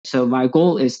So my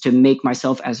goal is to make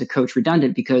myself as a coach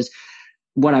redundant, because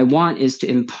what I want is to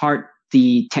impart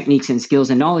the techniques and skills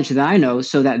and knowledge that I know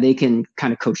so that they can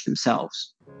kind of coach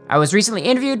themselves. I was recently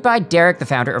interviewed by Derek, the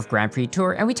founder of Grand Prix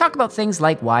Tour, and we talk about things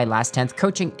like why LastTenth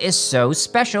coaching is so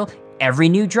special. Every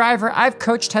new driver I've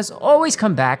coached has always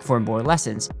come back for more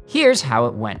lessons. Here's how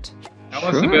it went. Tell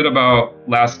us a bit about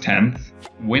LastTenth.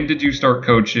 When did you start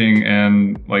coaching,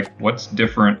 and what's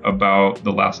different about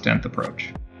the LastTenth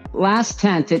approach?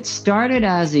 LastTenth, it started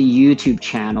as a YouTube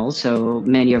channel, so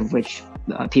many of which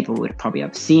people would probably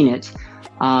have seen it.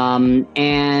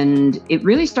 And it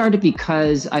really started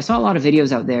because I saw a lot of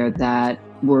videos out there that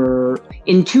were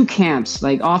in two camps,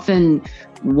 like often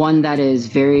one that is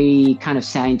very kind of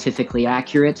scientifically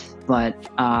accurate, but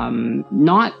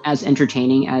not as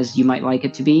entertaining as you might like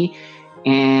it to be.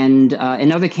 And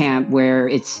another camp where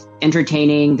it's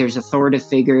entertaining, there's authoritative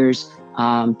figures,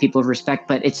 people of respect,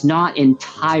 but it's not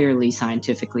entirely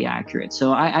scientifically accurate.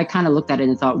 So I kind of looked at it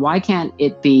and thought, why can't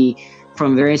it be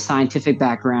from a very scientific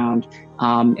background?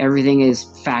 Everything is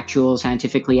factual,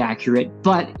 scientifically accurate,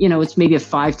 but it's maybe a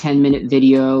 5-10 minute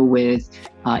video with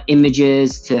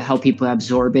images to help people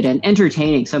absorb it, and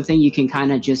entertaining, something you can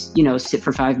kind of just sit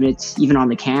for 5 minutes even on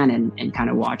the can and kind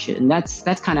of watch it. And that's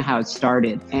kind of how it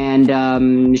started.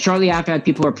 And shortly after that,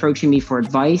 people were approaching me for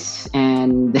advice,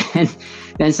 and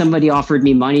then somebody offered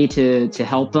me money to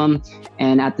help them.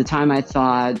 And at the time I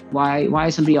thought, why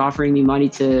is somebody offering me money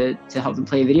to help them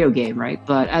play a video game, right?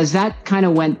 But as that kind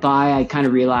of went by, I kind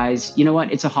of realized, you know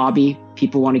what, it's a hobby.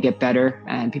 People want to get better,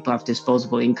 and people have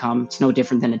disposable income. It's no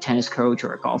different than a tennis coach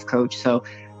or a golf coach.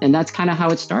 And that's kind of how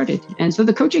it started. And so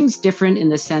the coaching's different in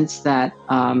the sense that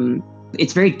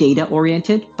it's very data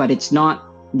oriented, but it's not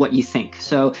what you think.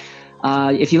 So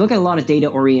if you look at a lot of data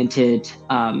oriented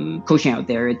coaching out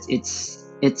there,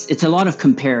 it's a lot of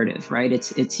comparative, right?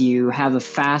 It's you have a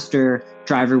faster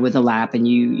driver with a lap, and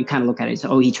you kind of look at it. So,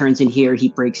 oh, he turns in here, he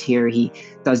brakes here, he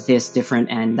does this different,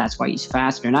 and that's why he's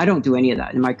faster. And I don't do any of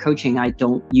that. In my coaching, I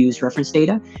don't use reference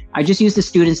data. I just use the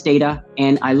student's data,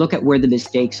 and I look at where the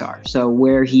mistakes are. So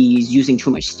where he's using too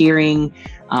much steering,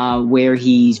 where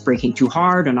he's braking too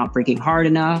hard or not braking hard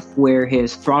enough, where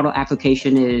his throttle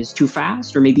application is too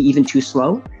fast or maybe even too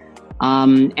slow.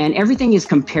 And everything is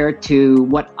compared to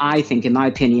what I think, in my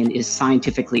opinion, is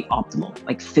scientifically optimal,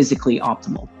 like physically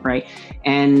optimal, right?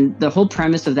 And the whole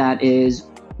premise of that is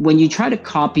when you try to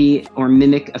copy or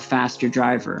mimic a faster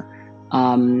driver,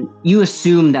 you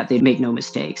assume that they make no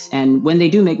mistakes. And when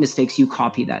they do make mistakes, you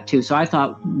copy that too. So I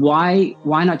thought, why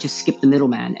not just skip the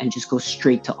middleman and just go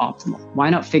straight to optimal?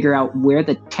 Why not figure out where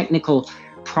the technical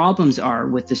problems are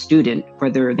with the student,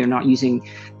 whether they're not using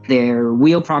their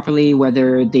wheel properly,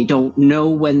 whether they don't know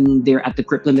when they're at the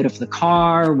grip limit of the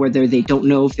car, whether they don't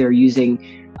know if they're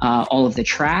using all of the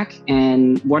track,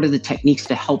 and what are the techniques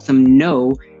to help them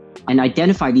know and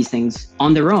identify these things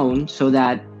on their own so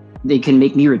that they can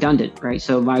make me redundant, right?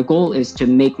 So my goal is to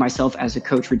make myself as a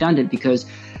coach redundant, because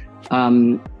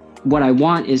what I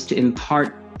want is to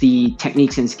impart the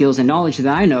techniques and skills and knowledge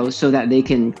that I know so that they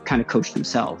can kind of coach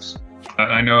themselves.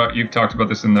 I know you've talked about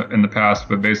this in the past,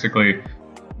 but basically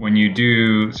when you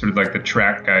do sort of like the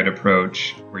track guide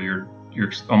approach, where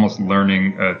you're almost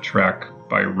learning a track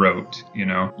by rote,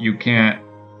 you can't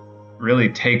really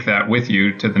take that with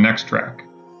you to the next track.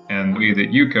 And the way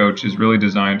that you coach is really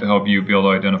designed to help you be able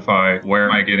to identify, where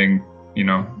am I getting,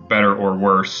 better or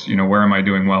worse, where am I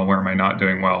doing well, where am I not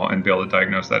doing well, and be able to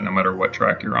diagnose that no matter what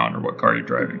track you're on or what car you're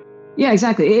driving. Yeah,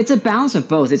 exactly. It's a balance of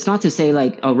both. It's not to say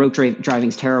like, oh, road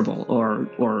driving's terrible,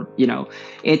 or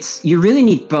you really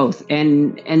need both.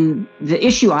 And the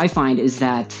issue I find is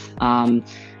that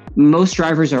most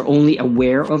drivers are only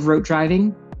aware of road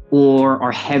driving or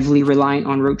are heavily reliant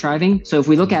on rote driving. So if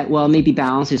we look at, well, maybe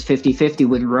balance is 50-50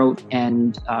 with rote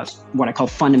and what I call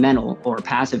fundamental or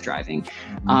passive driving.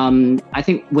 I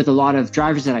think with a lot of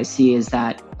drivers that I see is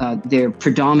that they're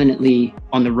predominantly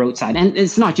on the road side. And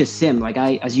it's not just sim. Like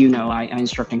as you know, I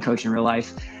instruct and coach in real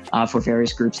life for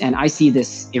various groups, and I see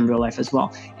this in real life as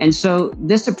well. And so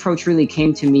this approach really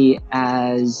came to me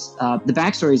as the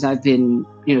backstory is I've been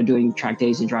doing track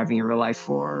days and driving in real life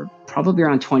for probably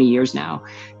around 20 years now.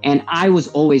 And I was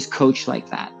always coached like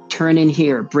that. Turn in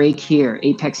here, brake here,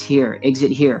 apex here,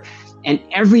 exit here. And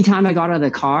every time I got out of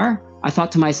the car, I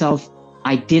thought to myself,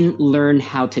 I didn't learn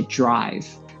how to drive.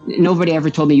 Nobody ever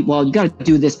told me, well, you got to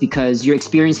do this because you're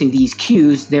experiencing these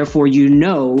cues, therefore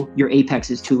your apex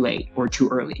is too late or too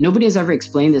early. Nobody has ever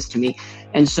explained this to me.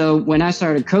 And so when I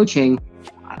started coaching,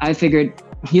 I figured,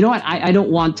 you know what, I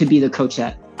don't want to be the coach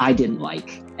that I didn't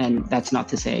like. And that's not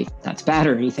to say that's bad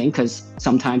or anything, because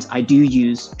sometimes I do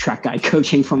use track guide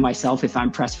coaching for myself if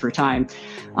I'm pressed for time.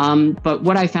 But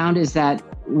what I found is that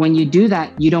when you do that,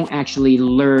 you don't actually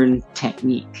learn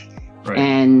technique. Right.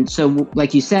 And so,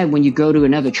 like you said, when you go to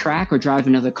another track or drive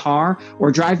another car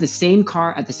or drive the same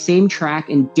car at the same track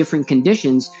in different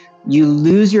conditions, you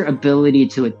lose your ability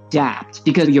to adapt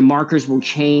because your markers will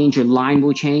change, your line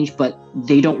will change, but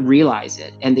they don't realize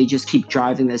it and they just keep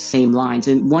driving the same lines.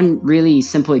 And one really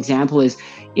simple example is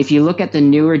if you look at the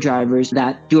newer drivers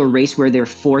that do a race where they're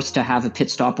forced to have a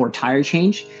pit stop or tire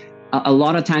change, a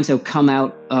lot of times they'll come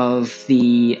out of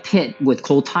the pit with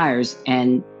cold tires,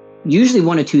 and usually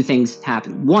one of two things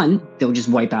happen. One, they'll just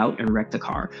wipe out and wreck the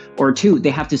car. Or two, they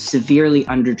have to severely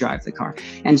underdrive the car.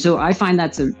 And so I find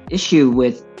that's an issue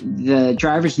with the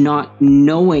drivers not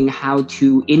knowing how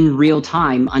to, in real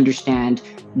time, understand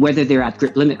whether they're at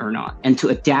grip limit or not, and to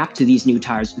adapt to these new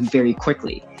tires very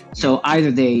quickly. So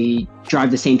either they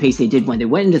drive the same pace they did when they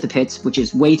went into the pits, which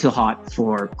is way too hot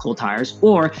for cold tires,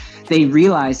 or they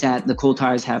realize that the cold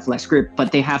tires have less grip,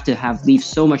 but they have to leave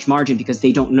so much margin because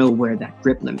they don't know where that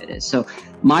grip limit is. So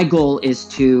my goal is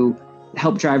to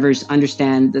help drivers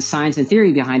understand the science and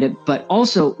theory behind it, but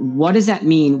also what does that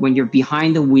mean when you're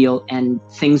behind the wheel and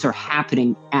things are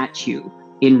happening at you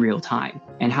in real time?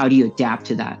 And how do you adapt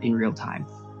to that in real time?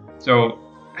 So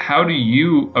how do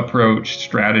you approach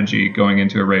strategy going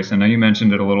into a race? I know you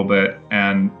mentioned it a little bit,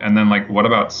 and then like, what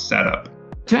about setup?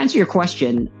 To answer your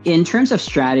question, in terms of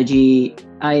strategy,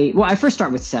 I first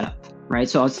start with setup, right?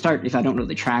 So I'll start, if I don't know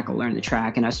the track, I'll learn the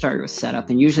track, and I start with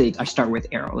setup. And usually I start with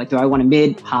aero, like, do I want a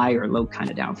mid, high, or low kind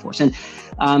of downforce?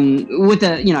 And with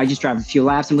the, I just drive a few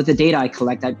laps, and with the data I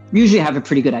collect, I usually have a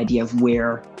pretty good idea of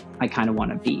where I kind of want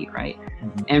to be, right?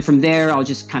 Mm-hmm. And from there, I'll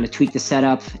just kind of tweak the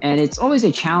setup. And it's always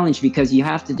a challenge because you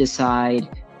have to decide,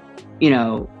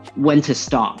 when to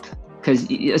stop, because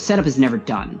a setup is never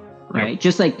done, right? Yep.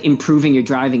 Just like improving your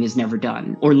driving is never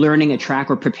done, or learning a track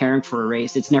or preparing for a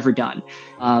race, it's never done.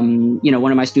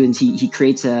 One of my students, he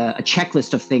creates a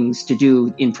checklist of things to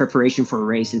do in preparation for a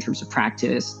race in terms of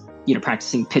practice,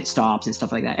 practicing pit stops and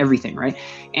stuff like that, everything, right?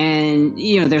 And,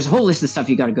 there's a whole list of stuff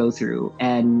you got to go through.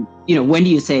 And, when do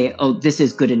you say, oh, this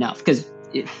is good enough? Because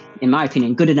in my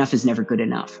opinion, good enough is never good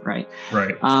enough, right?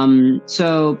 Right.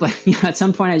 But at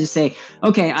some point I just say,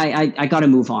 okay, I got to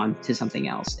move on to something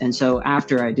else. And so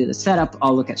after I do the setup,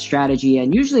 I'll look at strategy.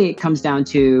 And usually it comes down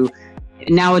to,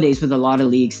 nowadays with a lot of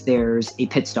leagues, there's a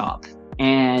pit stop.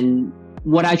 And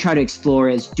what I try to explore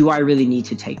is, do I really need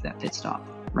to take that pit stop,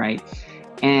 right?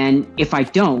 And if I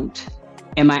don't,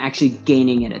 am I actually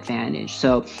gaining an advantage?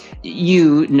 So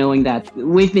knowing that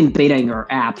we've been betaing our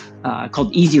app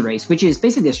called Easy Race, which is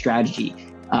basically a strategy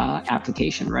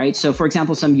application, right? So for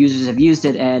example, some users have used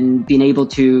it and been able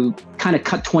to kind of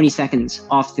cut 20 seconds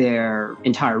off their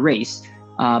entire race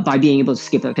by being able to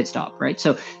skip a pit stop, right?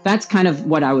 So that's kind of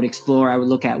what I would explore. I would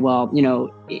look at, well,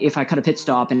 if I cut a pit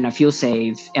stop and I feel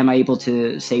safe, am I able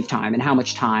to save time, and how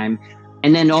much time?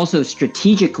 And then also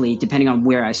strategically, depending on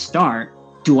where I start,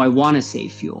 do I want to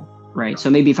save fuel, right?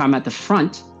 So maybe if I'm at the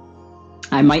front,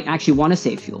 I might actually want to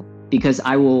save fuel because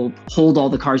I will hold all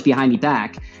the cars behind me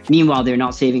back. Meanwhile, they're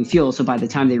not saving fuel. So by the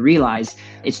time they realize,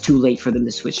 it's too late for them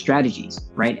to switch strategies,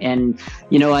 right? And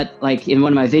you know what? Like in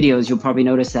one of my videos, you'll probably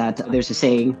notice that there's a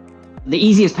saying, the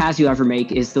easiest pass you ever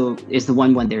make is the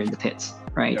one when they're in the pits,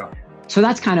 right? Yeah. So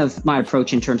that's kind of my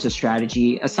approach in terms of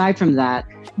strategy. Aside from that,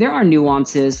 there are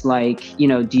nuances like, do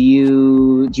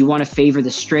you want to favor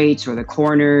the straights or the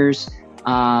corners?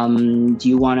 Do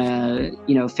you want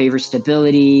to, favor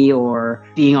stability or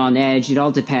being on edge? It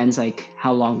all depends like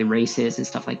how long the race is and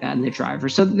stuff like that, and the driver.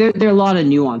 So there are a lot of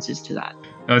nuances to that.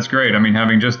 That's great. I mean,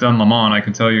 having just done Le Mans, I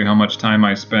can tell you how much time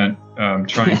I spent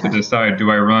trying to decide, do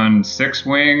I run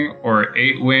 6-wing or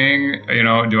 8-wing?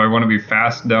 Do I want to be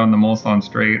fast down the Mulsanne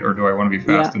straight, or do I want to be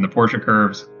fast in the Porsche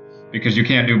curves? Because you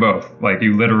can't do both. Like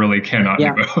you literally cannot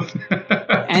do both.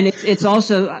 And it's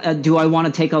also, do I want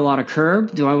to take a lot of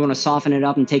curb? Do I want to soften it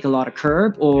up and take a lot of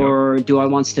curb? Or do I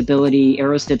want stability,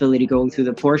 aero stability going through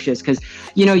the Porsches? Because,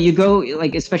 you go,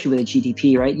 like, especially with a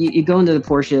GTP, right? You go into the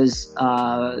Porsches,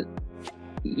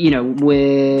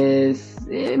 with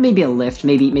maybe a lift,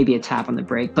 maybe a tap on the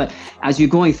brake. But as you're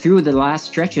going through the last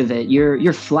stretch of it,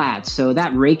 you're flat. So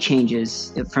that rake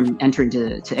changes from entering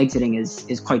to exiting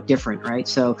is quite different, right?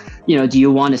 So, do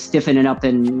you want to stiffen it up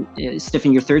and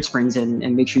stiffen your third springs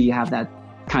and make sure you have that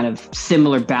kind of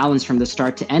similar balance from the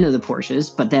start to end of the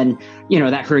Porsches, but then,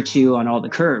 that hurts you on all the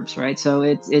curbs, right? So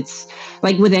it's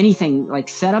like with anything, like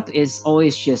setup is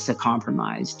always just a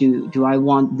compromise. Do I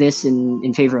want this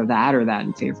in favor of that, or that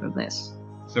in favor of this?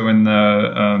 So in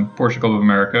the Porsche Club of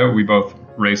America, we both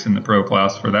race in the pro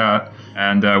class for that.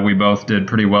 And we both did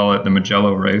pretty well at the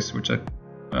Mugello race, which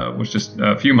was just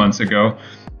a few months ago.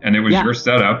 And it was your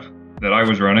setup that I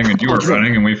was running and you were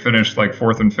running, and we finished like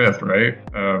 4th and 5th,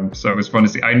 right? So it was fun to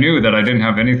see. I knew that I didn't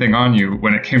have anything on you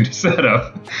when it came to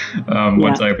setup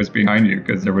once I was behind you,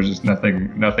 because there was just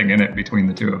nothing in it between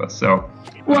the two of us. So,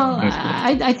 well,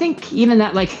 I think even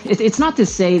that, like, it's not to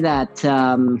say that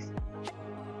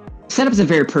setup is a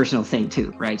very personal thing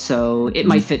too, right? So it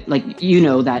might fit, like,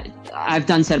 that I've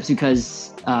done setups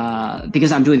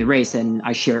because I'm doing the race and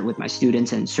I share it with my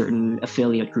students and certain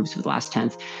affiliate groups with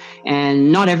LastTenth.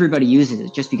 And not everybody uses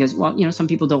it just because, well, some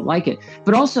people don't like it,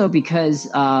 but also because,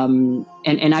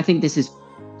 and I think this is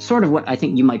sort of what I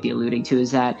think you might be alluding to, is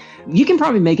that you can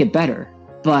probably make it better,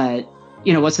 but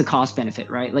what's the cost benefit,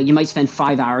 right? Like, you might spend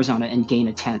 5 hours on it and gain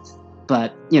a 10th,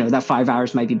 but that 5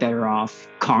 hours might be better off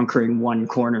conquering one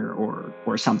corner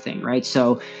or something, right?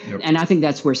 So, and I think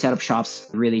that's where setup shops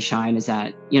really shine, is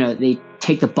that, they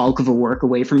take the bulk of the work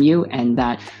away from you, and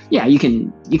that, you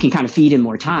can kind of feed in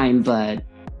more time, but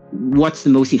what's the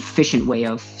most efficient way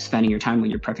of spending your time when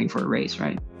you're prepping for a race,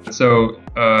 right? So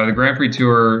the Grand Prix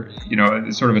Tour,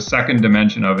 is sort of a second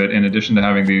dimension of it. In addition to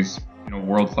having these,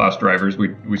 world-class drivers,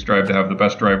 we strive to have the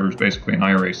best drivers basically in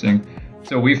iRacing.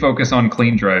 So we focus on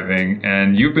clean driving,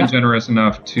 and you've been generous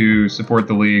enough to support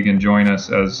the league and join us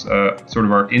as sort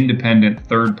of our independent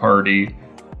third-party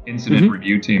incident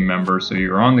review team member. So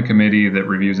you're on the committee that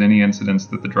reviews any incidents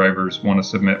that the drivers want to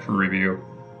submit for review.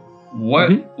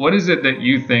 What is it that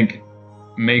you think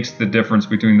makes the difference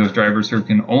between those drivers who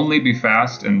can only be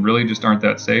fast and really just aren't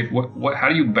that safe? How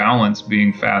do you balance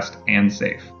being fast and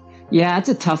safe? Yeah, it's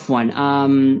a tough one.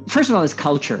 First of all, it's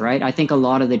culture, right? I think a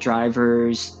lot of the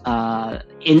drivers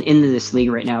in this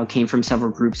league right now came from several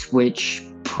groups which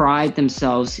pride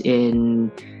themselves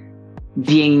in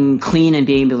being clean and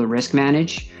being able to risk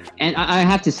manage. And I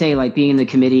have to say, like, being in the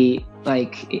committee,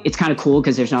 like, it's kind of cool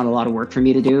because there's not a lot of work for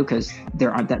me to do because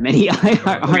there aren't that many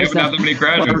IRs. Not that many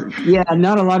graduates.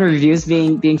 Not a lot of reviews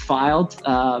being filed.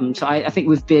 So I think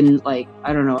we've been, like,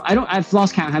 I don't know. I've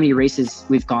lost count how many races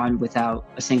we've gone without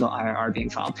a single IR being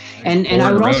filed. And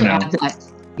I would also add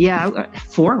that,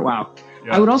 4? Wow.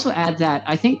 Yeah. I would also add that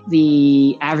I think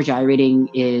the average I rating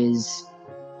is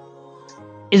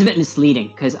a bit misleading,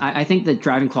 because I think the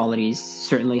driving quality is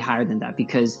certainly higher than that,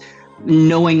 because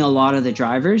knowing a lot of the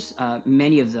drivers,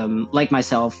 many of them, like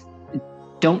myself,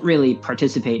 don't really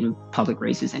participate in public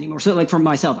races anymore. So, like, for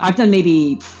myself, I've done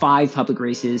maybe 5 public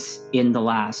races in the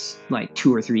last, like,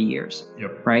 2 or 3 years.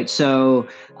 Right? So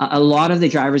a lot of the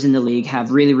drivers in the league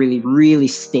have really, really, really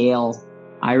stale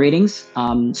I ratings.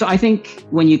 So I think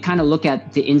when you kind of look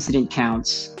at the incident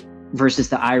counts versus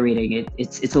the I rating,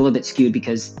 it's a little bit skewed,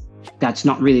 because that's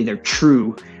not really their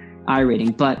true I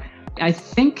rating. But I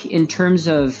think in terms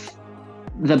of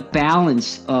the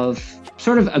balance of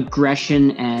sort of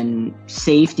aggression and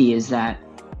safety, is that,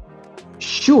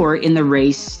 sure, in the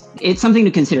race, it's something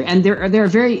to consider. And there are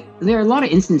a lot of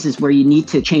instances where you need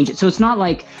to change it. So it's not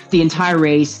like the entire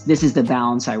race, this is the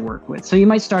balance I work with. So you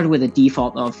might start with a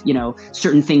default of,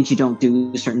 certain things you don't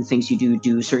do, certain things you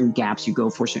do, certain gaps you go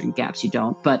for, certain gaps you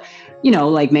don't. But,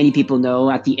 like many people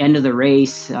know, at the end of the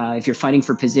race, if you're fighting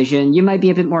for position, you might be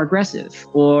a bit more aggressive.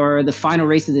 Or the final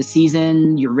race of the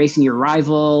season, you're racing your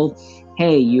rival.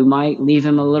 Hey, you might leave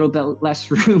him a little bit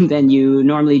less room than you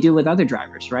normally do with other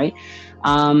drivers, right?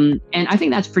 And I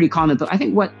think that's pretty common. But I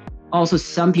think what also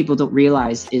some people don't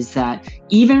realize is that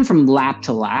even from lap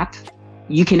to lap,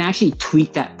 you can actually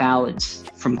tweak that balance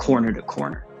from corner to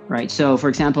corner, right? So, for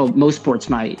example, most sports,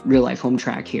 my real life home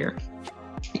track here,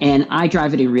 and I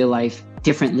drive it in real life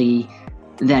differently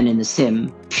than in the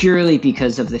sim, purely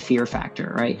because of the fear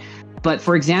factor, right? But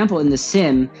for example, in the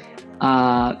sim,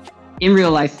 in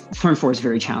real life, turn 4 is a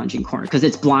very challenging corner because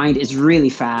it's blind, it's really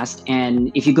fast,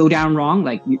 and if you go down wrong,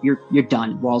 like, you're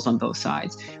done, walls on both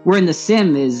sides. Where in the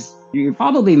sim is, you're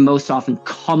probably most often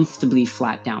comfortably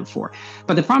flat down 4.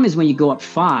 But the problem is when you go up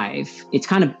 5, it's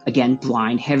kind of, again,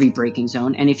 blind, heavy braking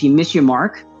zone, and if you miss your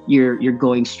mark, you're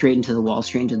going straight into the wall,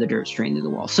 straight into the dirt, straight into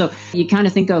the wall. So you kind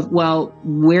of think of, well,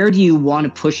 where do you want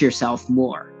to push yourself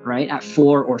more, right? At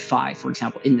 4 or 5, for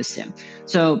example, in the sim.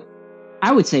 So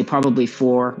I would say probably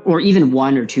 4, or even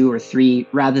 1 or 2 or 3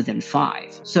 rather than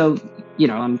 5. So,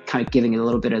 I'm kind of giving a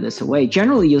little bit of this away.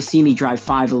 Generally, you'll see me drive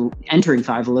 5, entering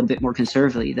 5 a little bit more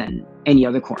conservatively than any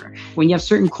other corner. When you have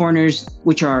certain corners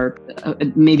which are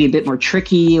maybe a bit more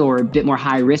tricky or a bit more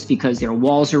high risk because there are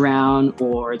walls around,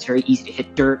 or it's very easy to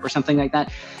hit dirt or something like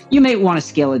that, you may want to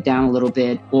scale it down a little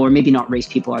bit, or maybe not race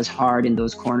people as hard in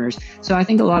those corners. So I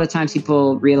think a lot of times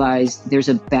people realize there's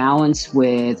a balance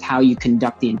with how you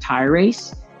conduct the entire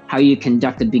race, how you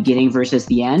conduct the beginning versus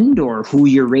the end, or who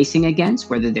you're racing against,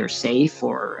 whether they're safe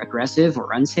or aggressive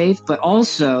or unsafe. But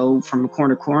also from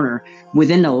corner to corner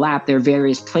within the lap, there are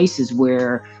various places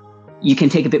where you can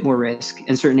take a bit more risk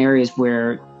and certain areas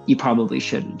where you probably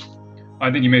shouldn't.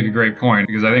 I think you make a great point,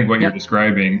 because I think what you're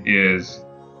describing is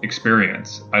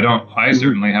experience. I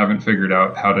certainly haven't figured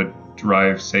out how to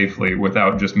drive safely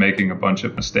without just making a bunch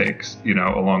of mistakes,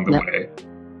 along the way.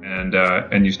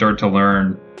 And you start to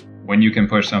learn when you can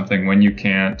push something, when you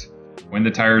can't, when the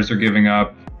tires are giving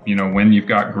up, when you've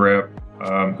got grip,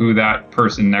 who that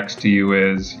person next to you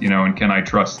is, and can I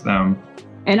trust them?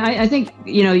 And I think,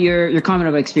 your comment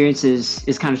about experiences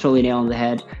is kind of totally nail on the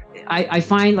head. I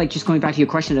find, like, just going back to your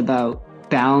question about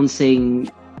balancing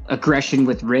aggression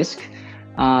with risk.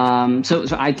 So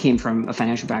I came from a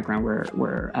financial background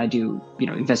where I do,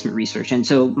 investment research. And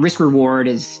so risk reward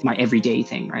is my everyday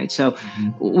thing, right? So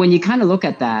when you kind of look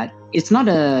at that, it's not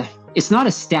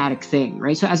a static thing,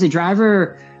 right? So as a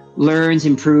driver learns,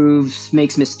 improves,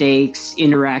 makes mistakes,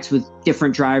 interacts with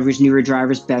different drivers, newer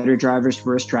drivers, better drivers,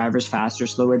 worse drivers, faster,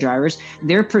 slower drivers,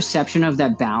 their perception of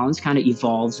that balance kind of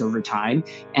evolves over time,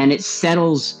 and it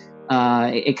settles.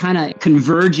 It kind of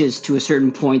converges to a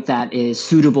certain point that is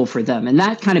suitable for them. And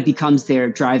that kind of becomes their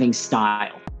driving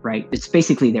style, right? It's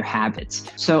basically their habits.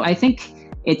 So I think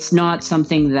it's not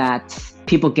something that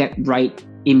people get right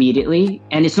immediately.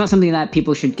 And it's not something that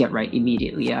people should get right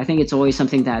immediately. I think it's always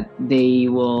something that they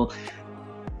will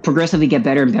progressively get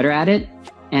better and better at it.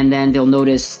 And then they'll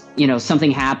notice,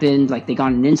 something happened, like they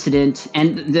got an incident.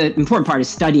 And the important part is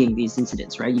studying these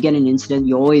incidents, right? You get an incident,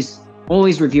 you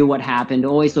always review what happened,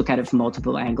 always look at it from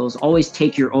multiple angles, always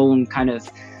take your own kind of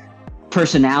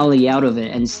personality out of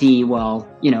it and see, well,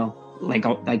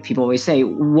 like people always say,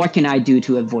 what can I do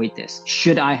to avoid this?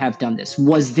 Should I have done this?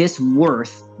 Was this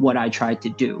worth what I tried to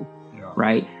do? Yeah.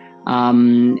 Right.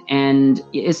 And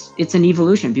it's an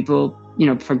evolution. People,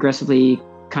 progressively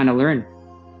kind of learn.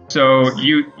 So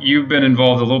you've been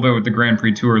involved a little bit with the Grand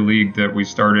Prix Tour League that we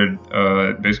started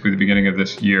basically the beginning of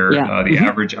this year. Yeah. The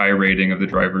average I rating of the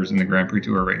drivers in the Grand Prix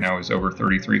Tour right now is over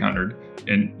 3,300.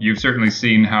 And you've certainly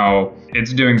seen how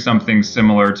it's doing something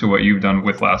similar to what you've done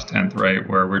with LastTenth, right?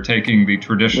 Where we're taking the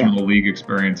traditional league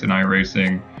experience in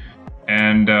iRacing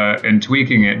and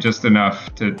tweaking it just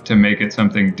enough to make it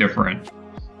something different.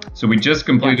 So we just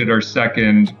completed our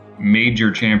second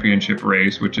major championship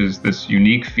race, which is this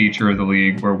unique feature of the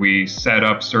league where we set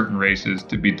up certain races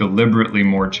to be deliberately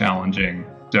more challenging.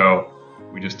 So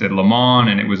we just did Le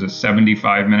Mans, and it was a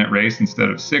 75-minute race instead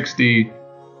of 60.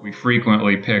 We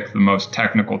frequently pick the most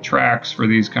technical tracks for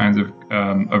these kinds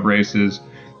of races.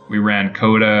 We ran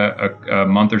COTA a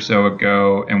month or so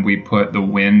ago, and we put the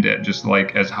wind at just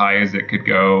like as high as it could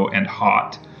go and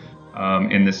hot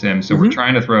in the sim. So we're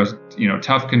trying to throw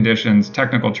tough conditions,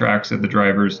 technical tracks at the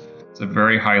drivers. It's a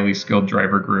very highly skilled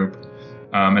driver group.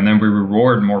 And then we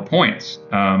reward more points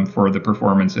for the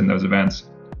performance in those events.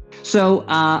 So,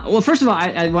 well, first of all,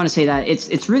 I want to say that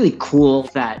it's really cool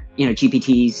that,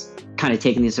 GPT's kind of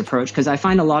taking this approach, because I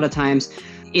find a lot of times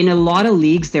in a lot of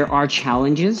leagues, there are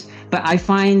challenges, but I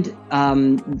find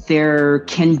there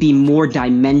can be more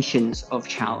dimensions of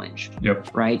challenge.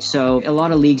 Yep. Right. So a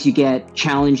lot of leagues, you get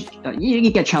challenged. You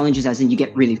get challenges as in you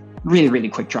get really, really, really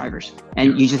quick drivers,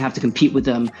 and you just have to compete with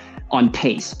them on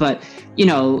pace. But,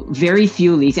 very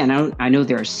few leagues, and I know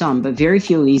there are some, but very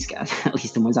few leagues, at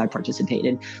least the ones I participate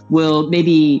in, will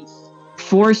maybe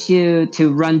force you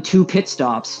to run 2 pit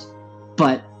stops.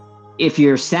 But if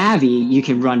you're savvy, you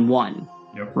can run 1.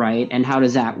 Yep. Right. And how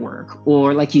does that work?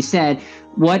 Or like you said,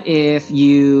 what if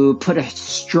you put a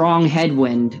strong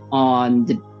headwind on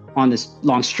this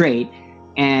long straight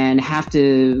and have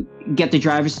to get the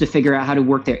drivers to figure out how to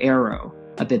work their aero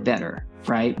a bit better,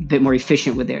 right? A bit more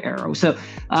efficient with their aero. So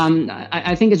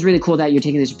I think it's really cool that you're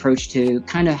taking this approach to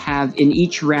kind of have in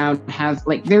each round have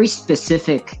like very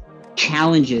specific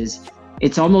challenges.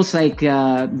 It's almost like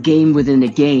a game within a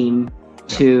game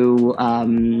to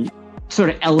sort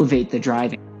of elevate the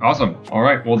driving. Awesome. All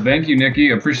right. Well, thank you,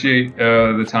 Nikki. Appreciate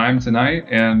the time tonight,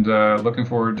 and looking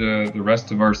forward to the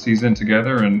rest of our season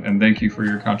together. And thank you for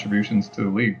your contributions to the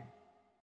league.